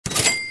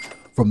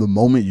From the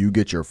moment you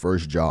get your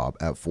first job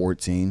at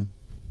 14,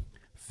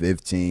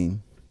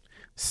 15,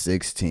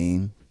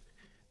 16,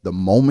 the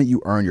moment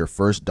you earn your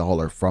first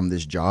dollar from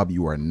this job,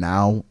 you are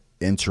now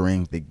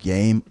entering the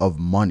game of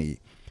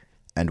money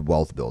and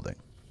wealth building.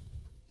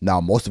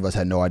 Now, most of us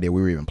had no idea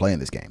we were even playing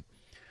this game.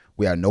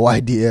 We had no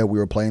idea we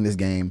were playing this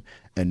game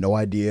and no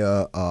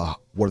idea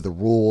what are the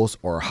rules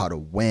or how to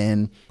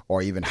win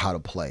or even how to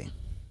play.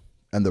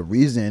 And the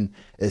reason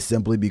is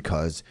simply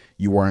because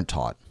you weren't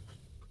taught.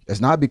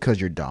 It's not because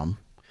you're dumb.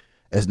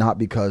 It's not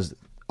because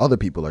other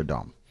people are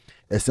dumb.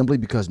 It's simply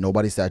because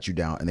nobody sat you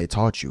down and they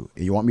taught you.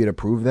 And you want me to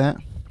prove that?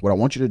 What I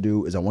want you to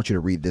do is I want you to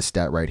read this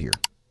stat right here.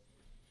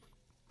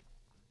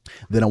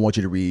 Then I want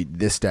you to read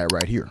this stat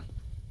right here.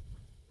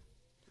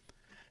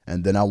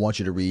 And then I want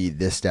you to read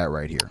this stat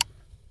right here.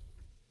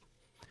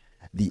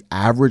 The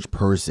average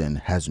person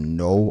has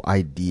no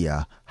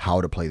idea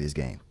how to play this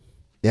game.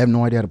 They have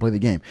no idea how to play the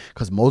game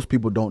because most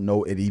people don't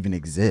know it even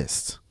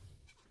exists.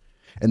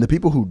 And the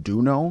people who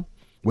do know,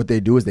 what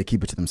they do is they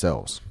keep it to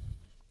themselves.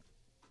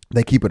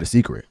 They keep it a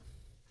secret.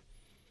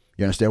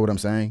 You understand what I'm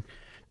saying?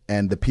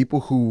 And the people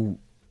who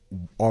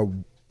are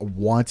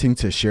wanting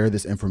to share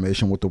this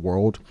information with the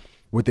world,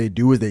 what they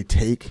do is they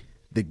take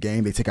the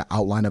game, they take an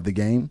outline of the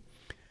game,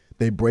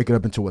 they break it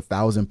up into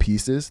 1,000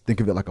 pieces, think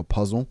of it like a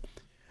puzzle,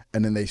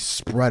 and then they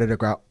spread it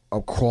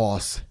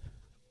across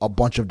a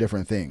bunch of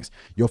different things.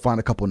 You'll find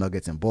a couple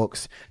nuggets in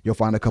books, you'll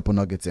find a couple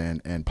nuggets in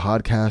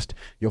podcast,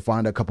 you'll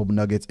find a couple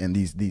nuggets in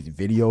these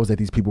videos that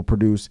these people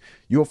produce.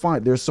 You'll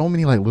find there's so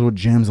many like little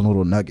gems and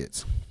little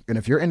nuggets. And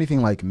if you're anything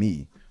like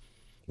me,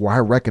 where I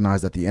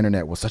recognized that the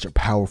internet was such a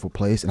powerful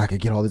place and I could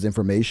get all this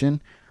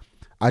information,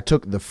 I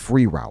took the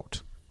free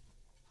route.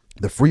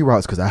 The free route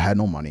is because I had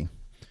no money.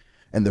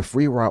 And the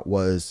free route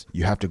was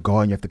you have to go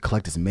and you have to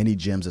collect as many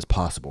gems as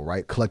possible,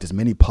 right? Collect as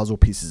many puzzle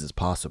pieces as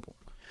possible.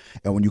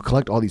 And when you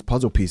collect all these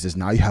puzzle pieces,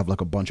 now you have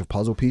like a bunch of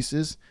puzzle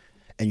pieces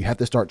and you have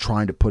to start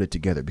trying to put it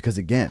together. Because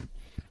again,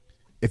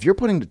 if you're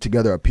putting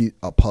together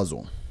a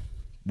puzzle,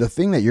 the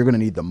thing that you're going to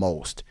need the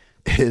most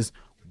is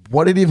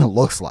what it even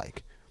looks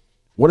like.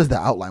 What is the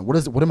outline?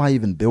 What am I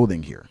even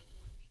building here?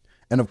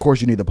 And of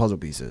course you need the puzzle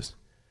pieces.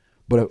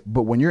 But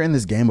when you're in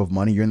this game of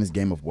money, you're in this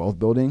game of wealth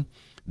building,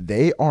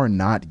 they are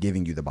not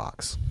giving you the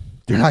box.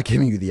 They're not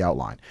giving you the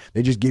outline.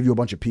 They just give you a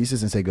bunch of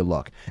pieces and say good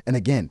luck. And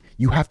again,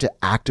 you have to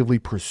actively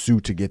pursue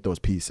to get those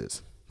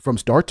pieces. From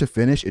start to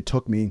finish, it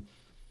took me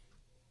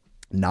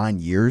 9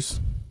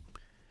 years.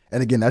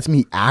 And again, that's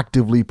me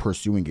actively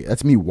pursuing it.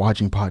 That's me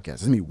watching podcasts.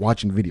 That's me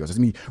watching videos. That's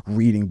me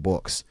reading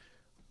books.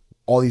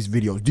 All these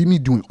videos, me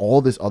doing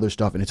all this other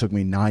stuff. And it took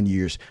me 9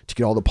 years to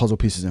get all the puzzle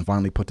pieces and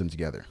finally put them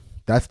together.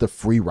 That's the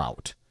free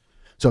route.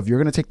 So if you're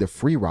going to take the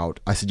free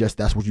route, I suggest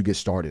that's what you get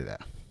started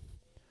at.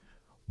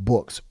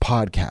 Books,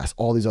 podcasts,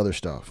 all these other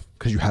stuff,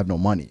 because you have no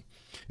money.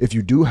 If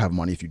you do have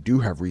money, if you do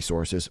have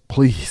resources,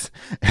 please,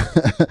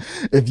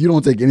 if you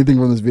don't take anything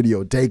from this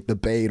video, take the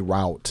paid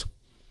route.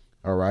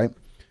 All right.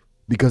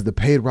 Because the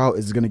paid route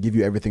is going to give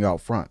you everything out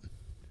front.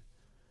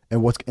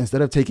 And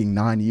instead of taking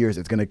 9 years,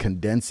 it's going to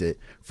condense it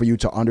for you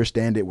to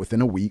understand it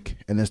within a week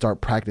and then start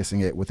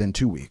practicing it within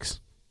 2 weeks.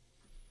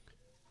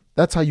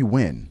 That's how you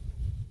win.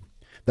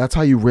 That's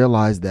how you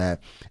realize that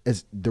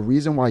it's the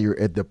reason why you're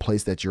at the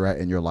place that you're at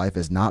in your life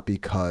is not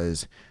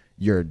because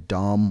you're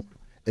dumb.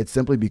 It's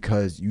simply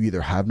because you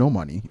either have no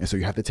money and so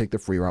you have to take the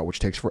free route, which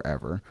takes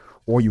forever,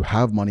 or you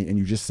have money and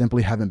you just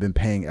simply haven't been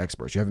paying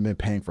experts. You haven't been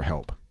paying for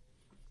help.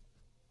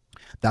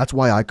 That's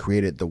why I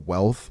created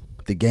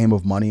the Game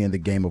of Money and the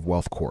Game of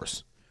Wealth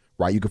course,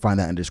 right? You can find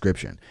that in the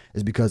description.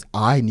 It's because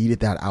I needed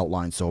that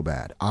outline so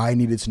bad. I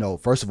needed to know,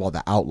 first of all,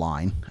 the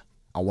outline.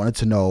 I wanted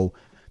to know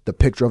the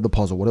picture of the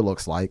puzzle, what it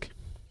looks like.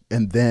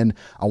 And then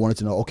I wanted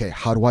to know, okay,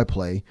 how do I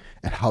play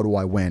and how do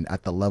I win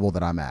at the level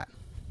that I'm at?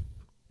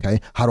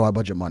 Okay. How do I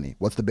budget money?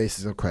 What's the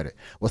basis of credit?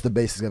 What's the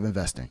basis of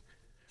investing?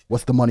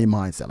 What's the money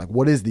mindset? Like,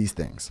 what is these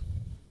things?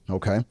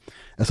 Okay.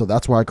 And so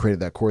that's why I created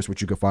that course, which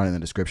you can find in the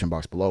description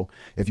box below.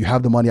 If you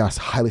have the money, I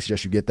highly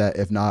suggest you get that.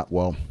 If not,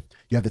 well,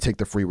 you have to take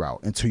the free route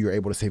until you're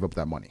able to save up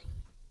that money.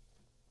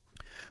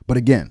 But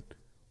again,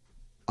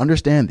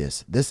 understand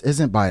this. This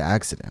isn't by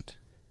accident.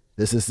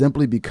 This is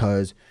simply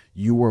because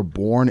you were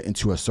born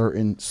into a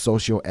certain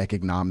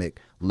socioeconomic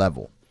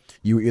level.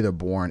 You were either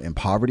born in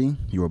poverty,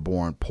 you were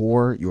born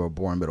poor, you were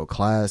born middle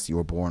class, you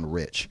were born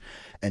rich.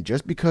 And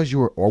just because you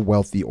were or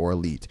wealthy or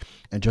elite,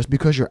 and just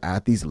because you're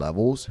at these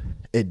levels,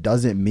 it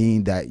doesn't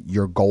mean that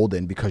you're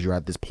golden because you're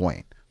at this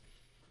point.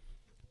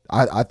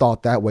 I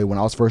thought that way when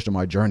I was first on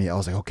my journey. I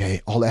was like,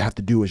 okay, all I have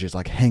to do is just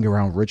like hang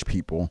around rich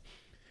people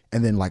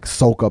and then like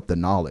soak up the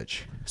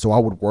knowledge. So I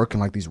would work in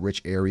like these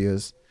rich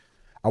areas.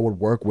 I would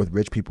work with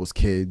rich people's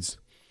kids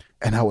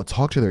and I would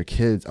talk to their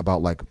kids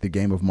about like the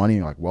game of money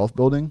and like wealth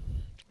building,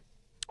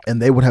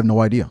 and they would have no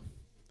idea.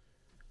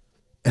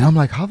 And I'm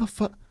like, how the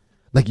fuck?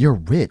 Like, you're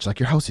rich, like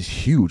your house is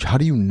huge. How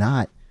do you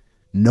not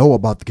know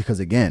about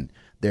because again,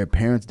 their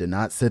parents did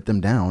not sit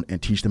them down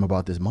and teach them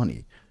about this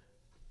money.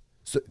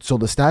 So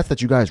the stats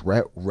that you guys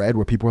read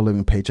where people are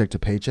living paycheck to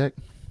paycheck,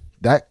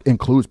 that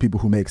includes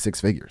people who make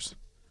 6 figures.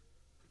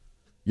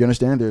 You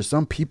understand? There's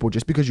some people,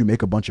 just because you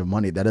make a bunch of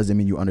money, that doesn't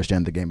mean you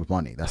understand the game of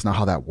money. That's not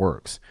how that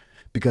works.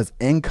 Because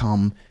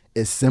income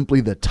is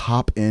simply the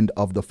top end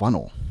of the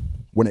funnel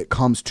when it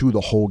comes to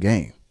the whole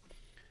game.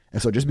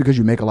 And so just because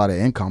you make a lot of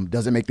income,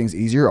 does it make things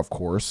easier? Of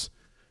course.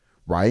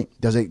 Right?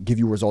 Does it give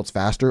you results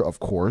faster? Of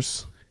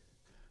course.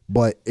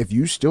 But if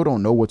you still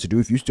don't know what to do,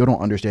 if you still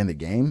don't understand the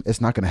game,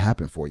 it's not going to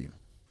happen for you.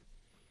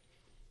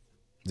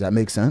 Does that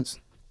make sense?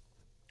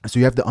 So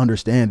you have to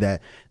understand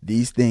that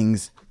these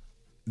things,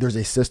 there's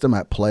a system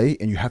at play,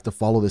 and you have to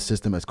follow the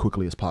system as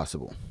quickly as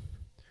possible.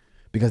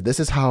 Because this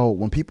is how,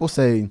 when people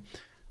say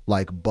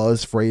like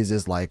buzz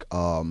phrases like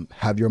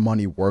have your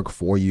money work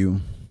for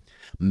you,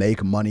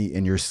 make money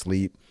in your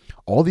sleep,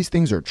 all these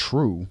things are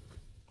true,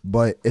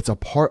 but it's a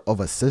part of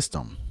a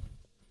system.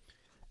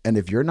 And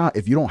if you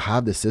don't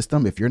have the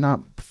system, if you're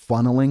not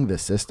funneling the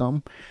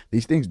system,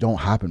 these things don't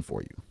happen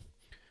for you.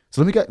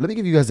 So let me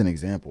give you guys an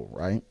example,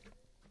 right?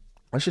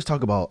 Let's just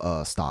talk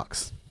about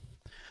stocks.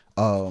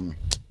 I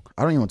don't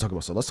even want to talk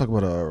about, so let's talk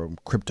about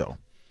crypto.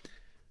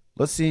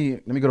 Let's see.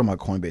 Let me go to my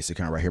Coinbase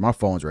account right here. My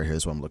phone's right here.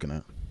 That's what I'm looking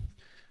at.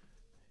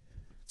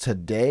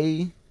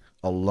 Today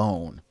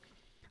alone,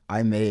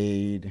 I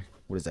made,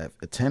 what is that?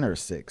 A 10 or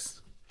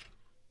 6?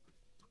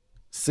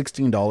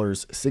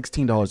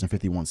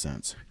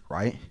 $16.51,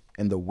 right?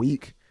 In the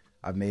week,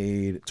 I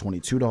made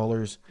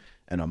 $22.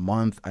 In a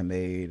month, I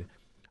made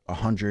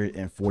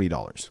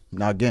 $140.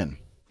 Now, again,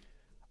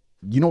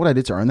 you know what I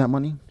did to earn that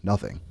money?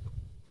 Nothing.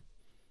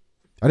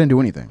 I didn't do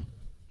anything.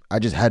 I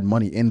just had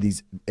money in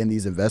these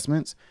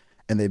investments,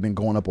 and they've been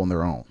going up on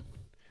their own.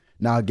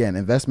 Now, again,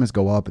 investments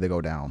go up, they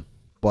go down,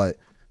 but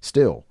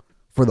still,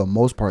 for the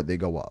most part, they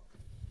go up.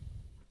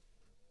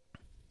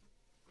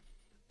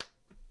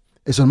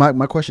 And so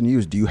my question to you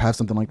is, do you have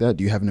something like that?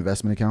 Do you have an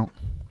investment account?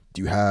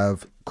 Do you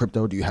have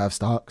crypto? Do you have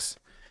stocks?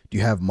 Do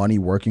you have money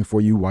working for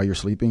you while you're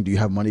sleeping? Do you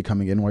have money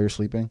coming in while you're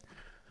sleeping?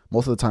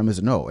 Most of the time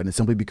is no. And it's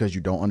simply because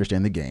you don't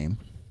understand the game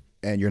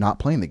and you're not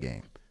playing the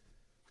game.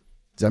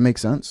 Does that make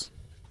sense?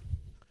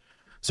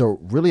 So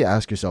really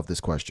ask yourself this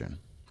question.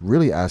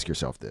 Really ask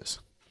yourself this.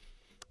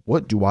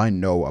 What do I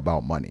know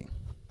about money?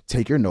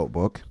 Take your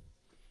notebook.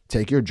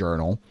 Take your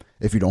journal.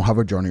 If you don't have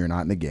a journal, you're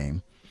not in the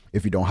game.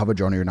 If you don't have a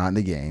journal, you're not in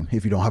the game.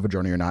 If you don't have a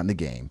journal, you're not in the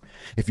game.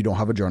 If you don't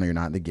have a journal, you're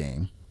not in the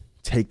game.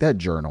 Take that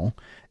journal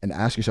and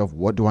ask yourself,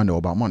 what do I know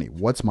about money?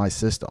 What's my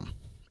system?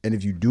 And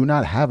if you do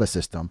not have a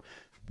system,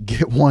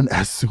 get one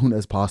as soon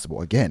as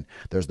possible. Again,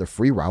 there's the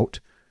free route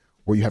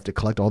where you have to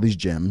collect all these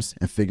gems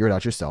and figure it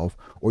out yourself,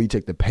 or you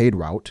take the paid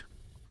route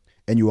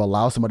and you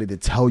allow somebody to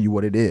tell you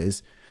what it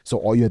is. So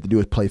all you have to do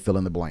is play fill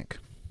in the blank.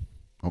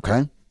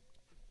 Okay?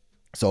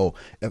 So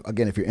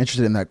if you're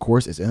interested in that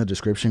course, it's in the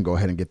description. Go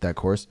ahead and get that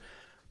course.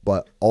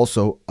 But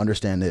also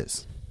understand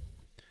this.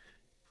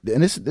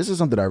 And this is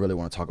something I really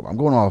want to talk about. I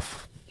want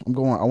to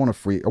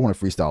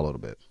freestyle a little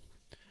bit.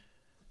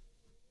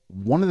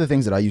 One of the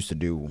things that I used to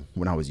do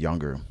when I was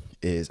younger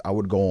is I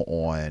would go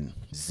on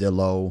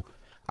Zillow.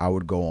 I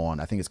would go on,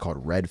 I think it's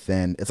called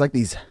Redfin. It's like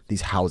these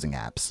housing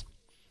apps,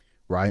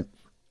 right?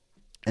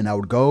 And I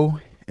would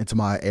go into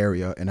my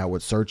area and I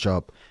would search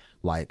up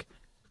like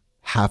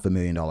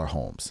 $500,000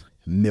 homes,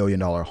 $1 million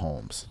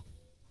homes.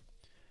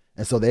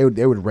 And so they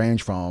would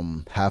range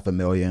from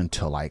 $500,000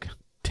 to like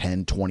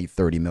 10, 20,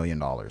 $30 million.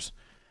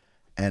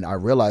 And I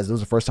realized, it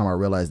was the first time I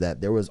realized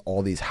that there was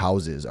all these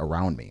houses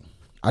around me.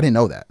 I didn't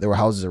know that there were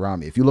houses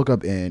around me. If you go to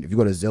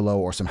Zillow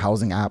or some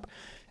housing app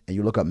and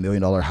you look up $1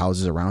 million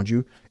houses around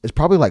you, it's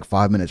probably like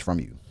 5 minutes from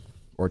you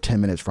or 10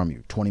 minutes from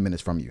you, 20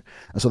 minutes from you.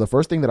 And so the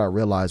first thing that I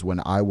realized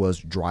when I was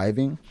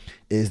driving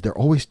is they're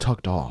always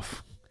tucked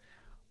off.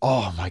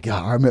 Oh my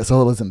God. I remember,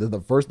 so listen,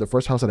 the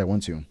first house that I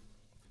went to,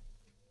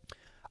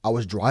 I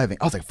was driving.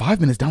 I was like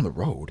 5 minutes down the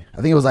road.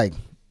 I think it was like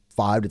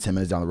 5 to 10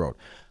 minutes down the road.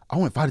 I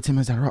went 5 to 10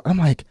 minutes down the road. I'm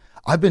like,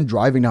 I've been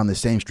driving down the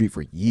same street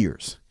for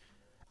years.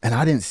 And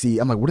I didn't see,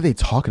 I'm like, what are they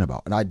talking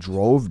about? And I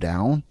drove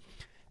down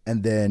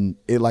and then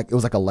it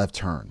was like a left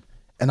turn.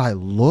 And I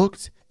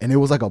looked and it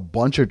was like a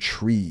bunch of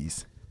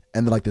trees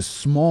and then like this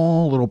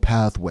small little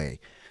pathway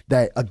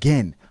that,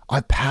 again,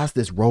 I've passed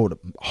this road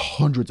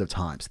hundreds of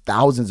times,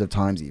 thousands of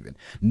times even,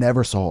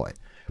 never saw it.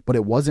 But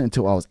it wasn't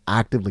until I was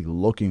actively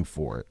looking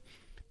for it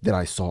that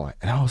I saw it.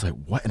 And I was like,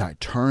 what? And I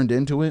turned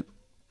into it.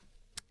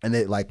 And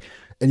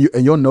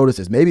you'll notice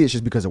this. Maybe it's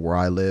just because of where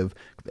I live.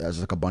 There's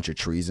like a bunch of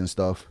trees and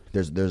stuff.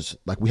 There's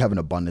like, we have an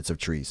abundance of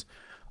trees.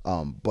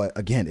 But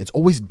again, it's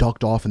always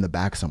ducked off in the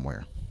back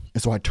somewhere.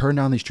 And so I turn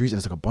down these trees and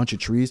it's like a bunch of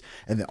trees.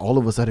 And then all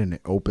of a sudden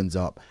it opens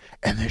up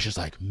and there's just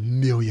like $1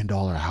 million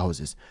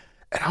houses.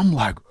 And I'm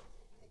like,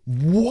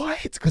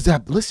 what? Cause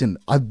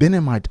I've been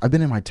in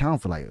my town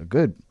for like a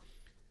good,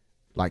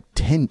 like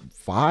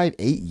 5,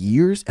 8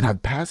 years. And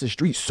I've passed the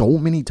street so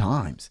many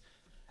times.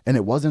 And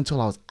it wasn't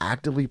until I was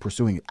actively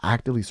pursuing it,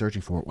 actively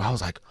searching for it, where I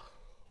was like,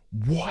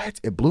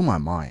 what? It blew my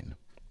mind.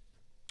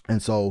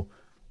 And so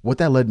what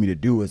that led me to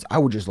do is I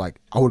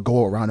would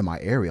go around in my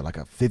area, like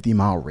a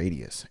 50-mile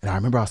radius. And I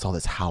remember I saw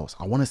this house.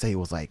 I want to say it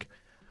was like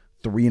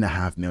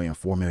 $3.5 million,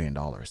 $4 million.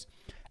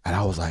 And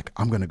I was like,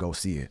 I'm going to go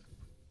see it.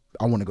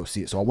 I want to go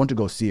see it. So I went to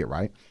go see it,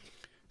 right?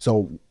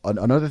 So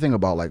another thing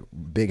about like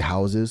big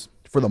houses,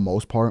 for the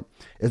most part,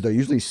 is they're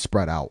usually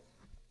spread out.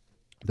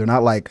 They're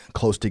not like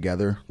close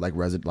together like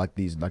like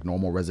these like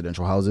normal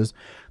residential houses.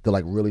 They're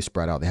like really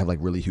spread out. They have like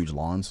really huge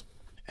lawns.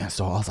 And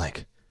so I was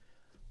like,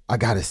 I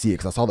gotta see it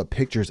because I saw the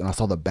pictures and I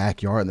saw the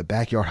backyard, and the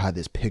backyard had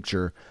this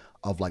picture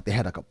of like they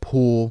had like a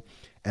pool,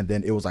 and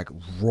then it was like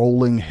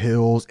rolling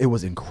hills. It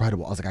was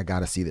incredible. I was like, I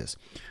gotta see this.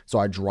 So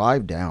I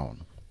drive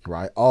down,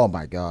 right? Oh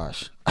my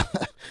gosh.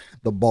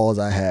 The balls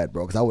I had,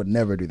 bro, because I would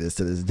never do this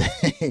to this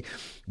day.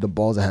 The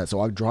balls I had.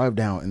 So I drive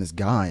down, and this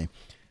guy,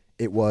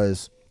 it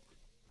was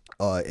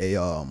what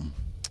do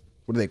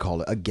they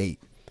call it? A gate.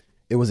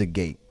 It was a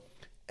gate.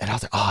 And I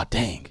was like, oh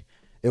dang.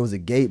 It was a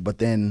gate, but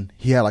then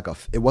he had like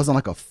it wasn't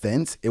like a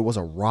fence, it was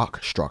a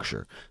rock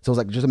structure. So it was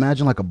like, just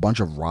imagine like a bunch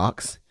of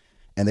rocks,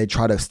 and they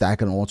try to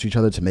stack it onto each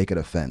other to make it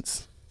a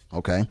fence.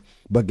 Okay.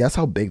 But guess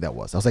how big that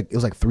was? I was like, it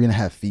was like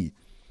 3.5 feet.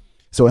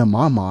 So in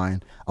my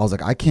mind, I was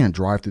like, I can't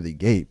drive through the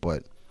gate,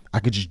 but I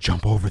could just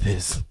jump over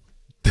this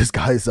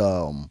guy's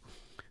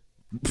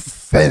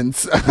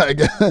fence, I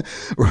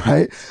guess,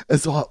 right? And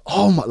so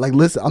oh my, like,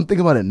 listen, I'm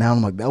thinking about it now.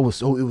 I'm like, it was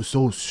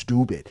so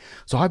stupid.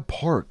 So I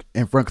park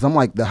in front, because I'm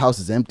like, the house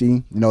is empty,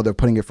 you know, they're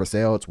putting it for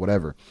sale, it's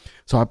whatever.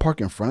 So I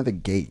park in front of the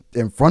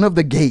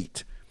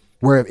gate,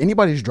 where if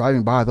anybody's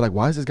driving by, they're like,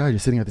 why is this guy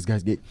just sitting at this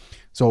guy's gate?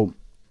 So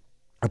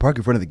I park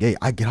in front of the gate.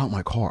 I get out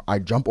my car. I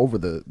jump over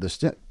the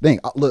thing.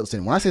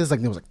 Listen, when I say this, like,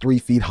 it was like 3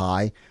 feet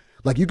high,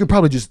 like you could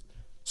probably just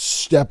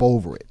step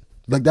over it.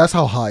 Like, that's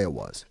how high it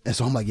was. And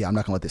so I'm like, yeah, I'm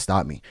not gonna let this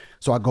stop me.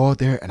 So I go out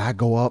there and I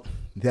go up.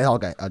 They had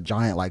like a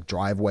giant like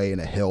driveway and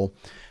a hill.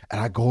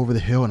 And I go over the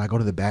hill and I go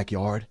to the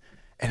backyard,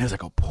 and there's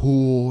like a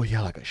pool.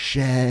 Yeah, like a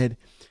shed.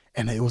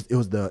 And it was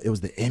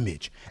the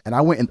image. And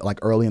I went in like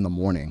early in the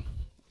morning,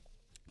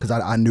 because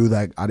I knew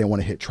that I didn't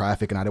want to hit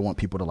traffic, and I didn't want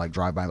people to like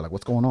drive by and be like,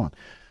 what's going on?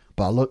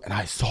 But I looked and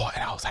I saw it,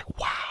 and I was like,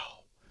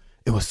 wow,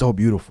 it was so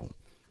beautiful,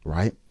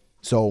 right?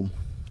 So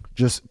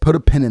just put a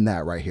pin in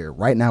that right here.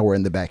 Right now we're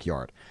in the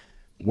backyard.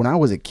 When I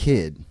was a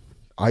kid,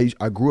 I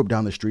grew up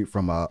down the street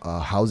from a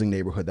housing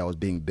neighborhood that was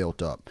being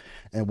built up.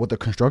 And what the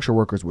construction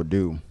workers would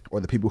do, or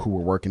the people who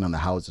were working on the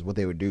houses, what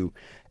they would do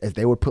is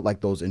they would put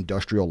like those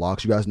industrial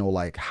locks. You guys know,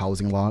 like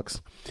housing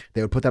locks.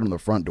 They would put that on the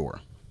front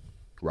door,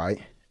 right?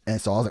 And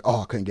so I was like,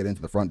 oh, I couldn't get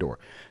into the front door.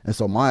 And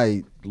so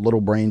my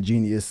little brain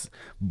genius,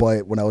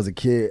 but when I was a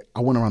kid, I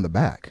went around the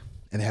back,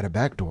 and they had a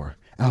back door.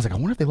 And I was like, I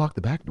wonder if they locked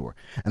the back door.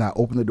 And I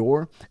opened the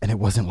door, and it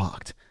wasn't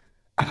locked.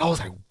 And I was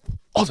like,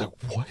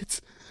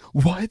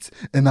 what?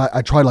 And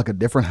I tried like a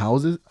different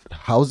houses.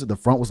 The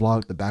front was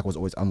locked, the back was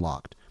always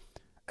unlocked.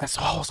 And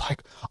so I was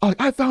like,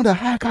 I found a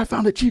hack. I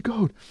found a cheat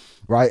code,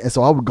 right? And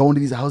so I would go into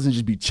these houses and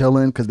just be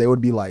chilling, because they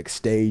would be like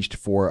staged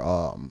for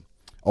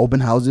open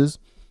houses.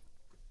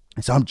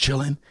 And so I'm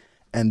chilling.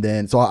 And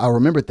then, so I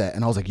remembered that.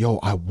 And I was like, yo,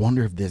 I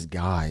wonder if this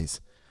guy's,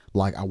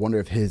 like, I wonder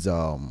if his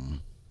door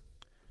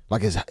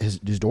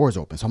is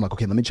open. So I'm like,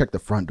 okay, let me check the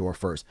front door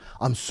first.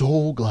 I'm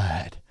so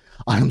glad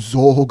I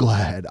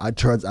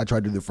tried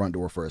to do the front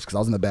door first, because I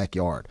was in the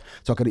backyard.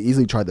 So I could have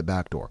easily tried the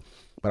back door.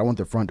 But I went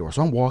to the front door.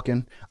 So I'm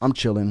walking, I'm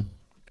chilling.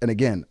 And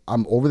again,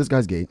 I'm over this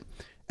guy's gate,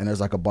 and there's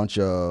like a bunch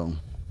of,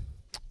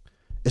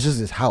 it's just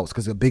this house,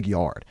 because it's a big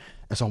yard.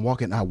 And so I'm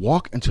walking, and I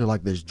walk into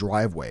like this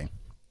driveway,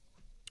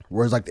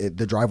 where it's like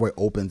the driveway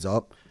opens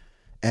up,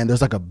 and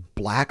there's like a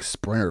black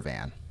Sprinter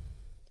van.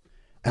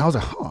 And I was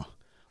like, huh,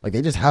 like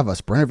they just have a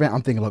Sprinter van.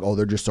 I'm thinking like, oh,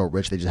 they're just so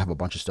rich, they just have a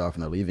bunch of stuff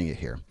and they're leaving it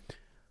here.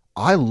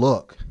 I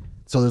look,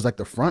 so there's like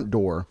the front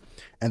door,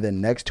 and then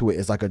next to it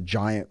is like a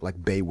giant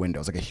like bay window.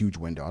 It's like a huge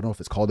window. I don't know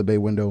if it's called a bay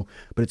window,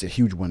 but it's a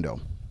huge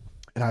window.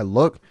 And I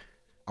look,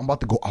 I'm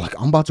about to go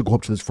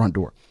up to this front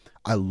door.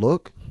 I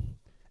look,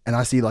 and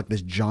I see like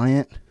this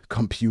giant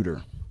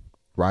computer,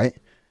 right?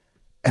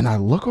 And I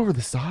look over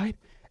the side,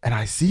 and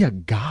I see a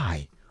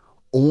guy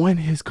on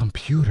his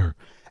computer,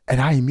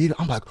 and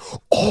I'm like,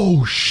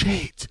 oh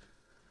shit.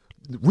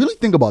 Really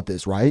think about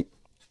this, right?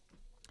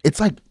 It's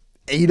like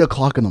 8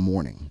 o'clock in the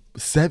morning,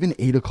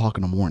 8 o'clock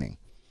in the morning.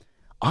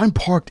 I'm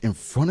parked in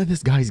front of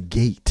this guy's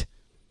gate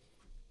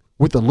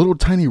with a little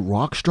tiny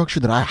rock structure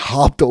that I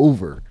hopped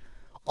over.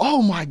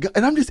 Oh my God.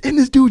 And I'm just in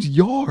this dude's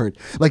yard.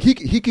 Like he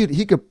could,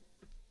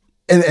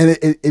 and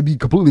it'd be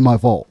completely my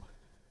fault.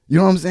 You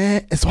know what I'm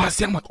saying? And so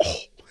I'm like, oh,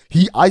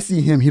 I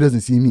see him, he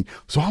doesn't see me.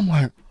 So I'm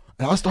like,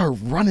 and I start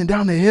running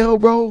down the hill,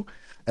 bro.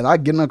 And I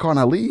get in the car and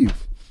I leave.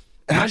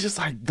 And I just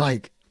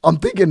like, I'm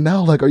thinking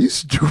now, like, are you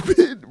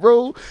stupid,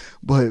 bro?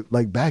 But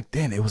like back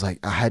then, it was like,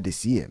 I had to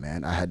see it,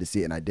 man. I had to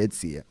see it, and I did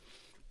see it.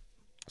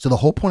 So the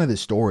whole point of this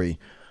story,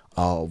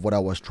 what I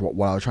was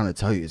trying to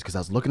tell you is because I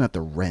was looking at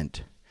the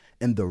rent,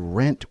 and the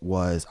rent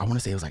was, I want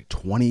to say it was like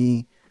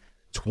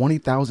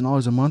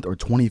 $20,000 a month or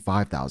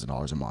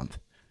 $25,000 a month,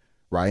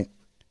 right?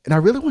 And I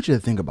really want you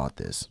to think about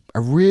this.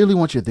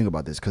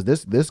 Because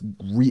this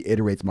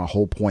reiterates my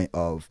whole point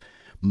of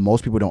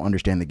most people don't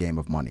understand the game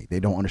of money. They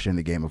don't understand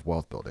the game of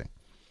wealth building.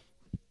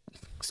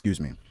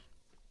 Excuse me.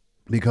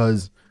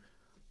 Because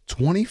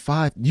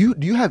do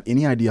you have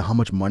any idea how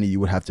much money you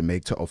would have to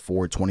make to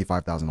afford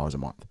 $25,000 a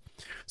month?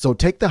 So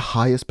take the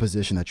highest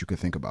position that you could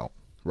think about,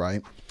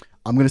 right?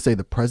 I'm going to say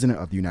the president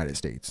of the United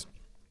States.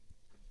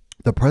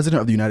 The president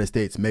of the United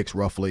States makes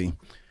roughly,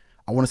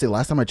 I want to say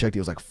last time I checked, it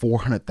was like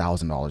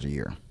 $400,000 a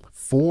year.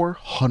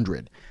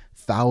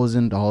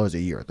 $400,000 a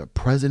year. The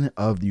president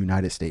of the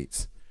United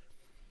States,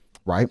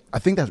 right? I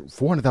think that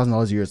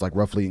 $400,000 a year is like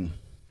roughly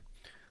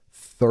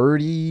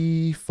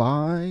 32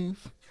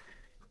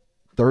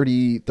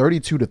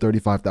 to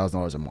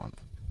 $35,000 a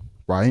month,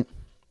 right?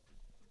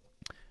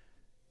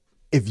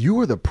 If you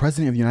were the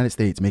president of the United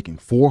States making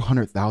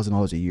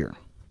 $400,000 a year,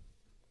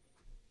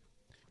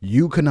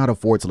 you could not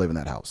afford to live in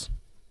that house,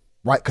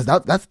 right? Because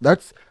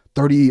that's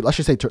 30. Let's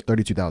just say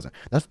 32,000.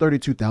 That's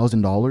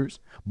 $32,000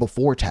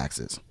 before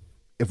taxes.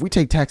 If we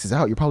take taxes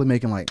out, you're probably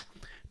making like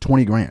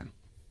 20 grand.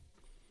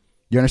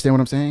 You understand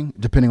what I'm saying?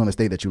 Depending on the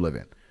state that you live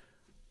in,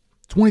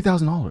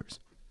 $20,000.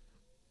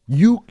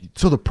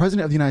 So the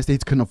president of the United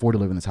States couldn't afford to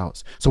live in this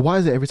house. So why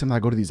is it every time I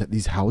go to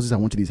these houses, I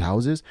went to these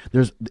houses,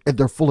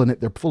 they're full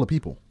of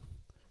people?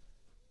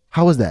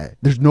 How is that?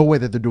 There's no way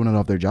that they're doing it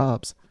off their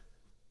jobs.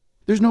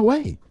 There's no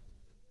way.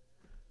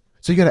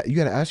 So you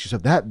gotta ask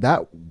yourself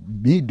that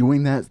me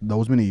doing that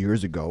those many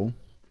years ago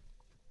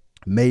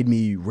made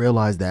me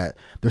realize that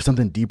there's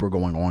something deeper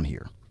going on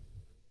here.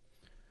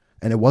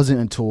 And it wasn't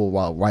until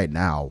right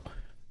now,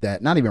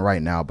 that not even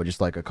right now, but just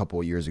like a couple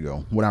of years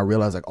ago, when I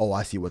realized like, oh,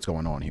 I see what's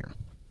going on here.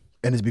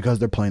 And it's because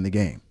they're playing the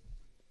game.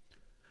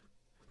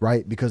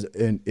 Right? Because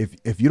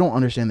if you don't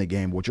understand the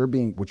game, what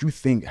you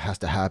think has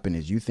to happen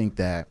is you think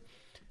that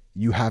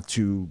you have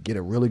to get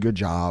a really good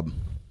job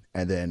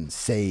and then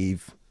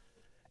save,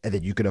 and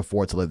then you can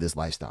afford to live this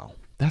lifestyle.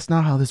 That's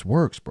not how this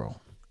works, bro.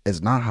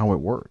 It's not how it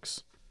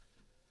works.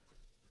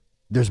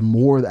 There's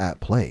more at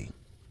play.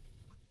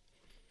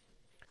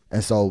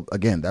 And so,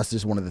 again, that's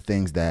just one of the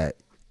things that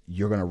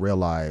you're going to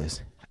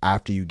realize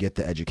after you get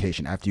the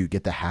education, after you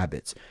get the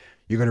habits.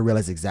 You're going to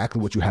realize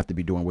exactly what you have to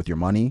be doing with your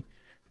money,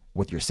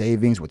 with your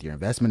savings, with your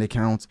investment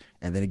accounts.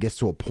 And then it gets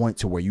to a point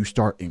to where you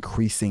start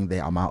increasing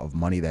the amount of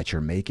money that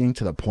you're making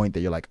to the point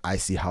that you're like, I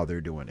see how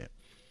they're doing it.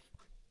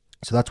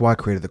 So that's why I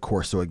created the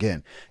course. So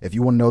again, if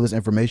you want to know this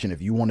information,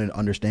 if you want to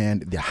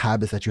understand the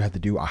habits that you have to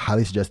do, I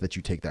highly suggest that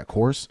you take that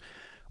course,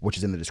 which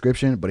is in the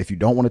description. But if you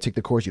don't want to take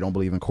the course, you don't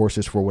believe in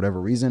courses for whatever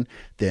reason,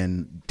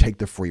 then take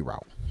the free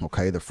route.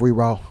 Okay. The free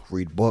route,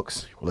 read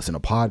books, listen to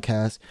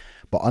podcasts,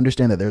 but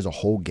understand that there's a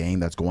whole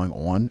game that's going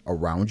on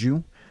around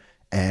you.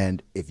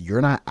 And if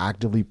you're not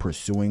actively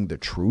pursuing the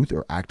truth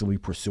or actively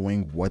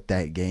pursuing what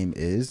that game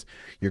is,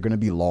 you're going to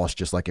be lost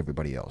just like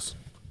everybody else.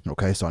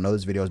 Okay. So I know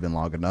this video has been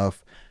long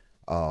enough.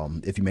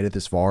 If you made it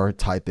this far,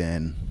 type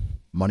in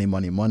money,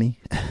 money, money,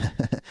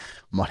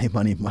 money,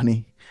 money,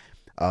 money.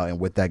 And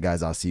with that,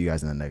 guys, I'll see you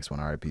guys in the next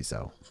one. All right. Peace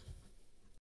out.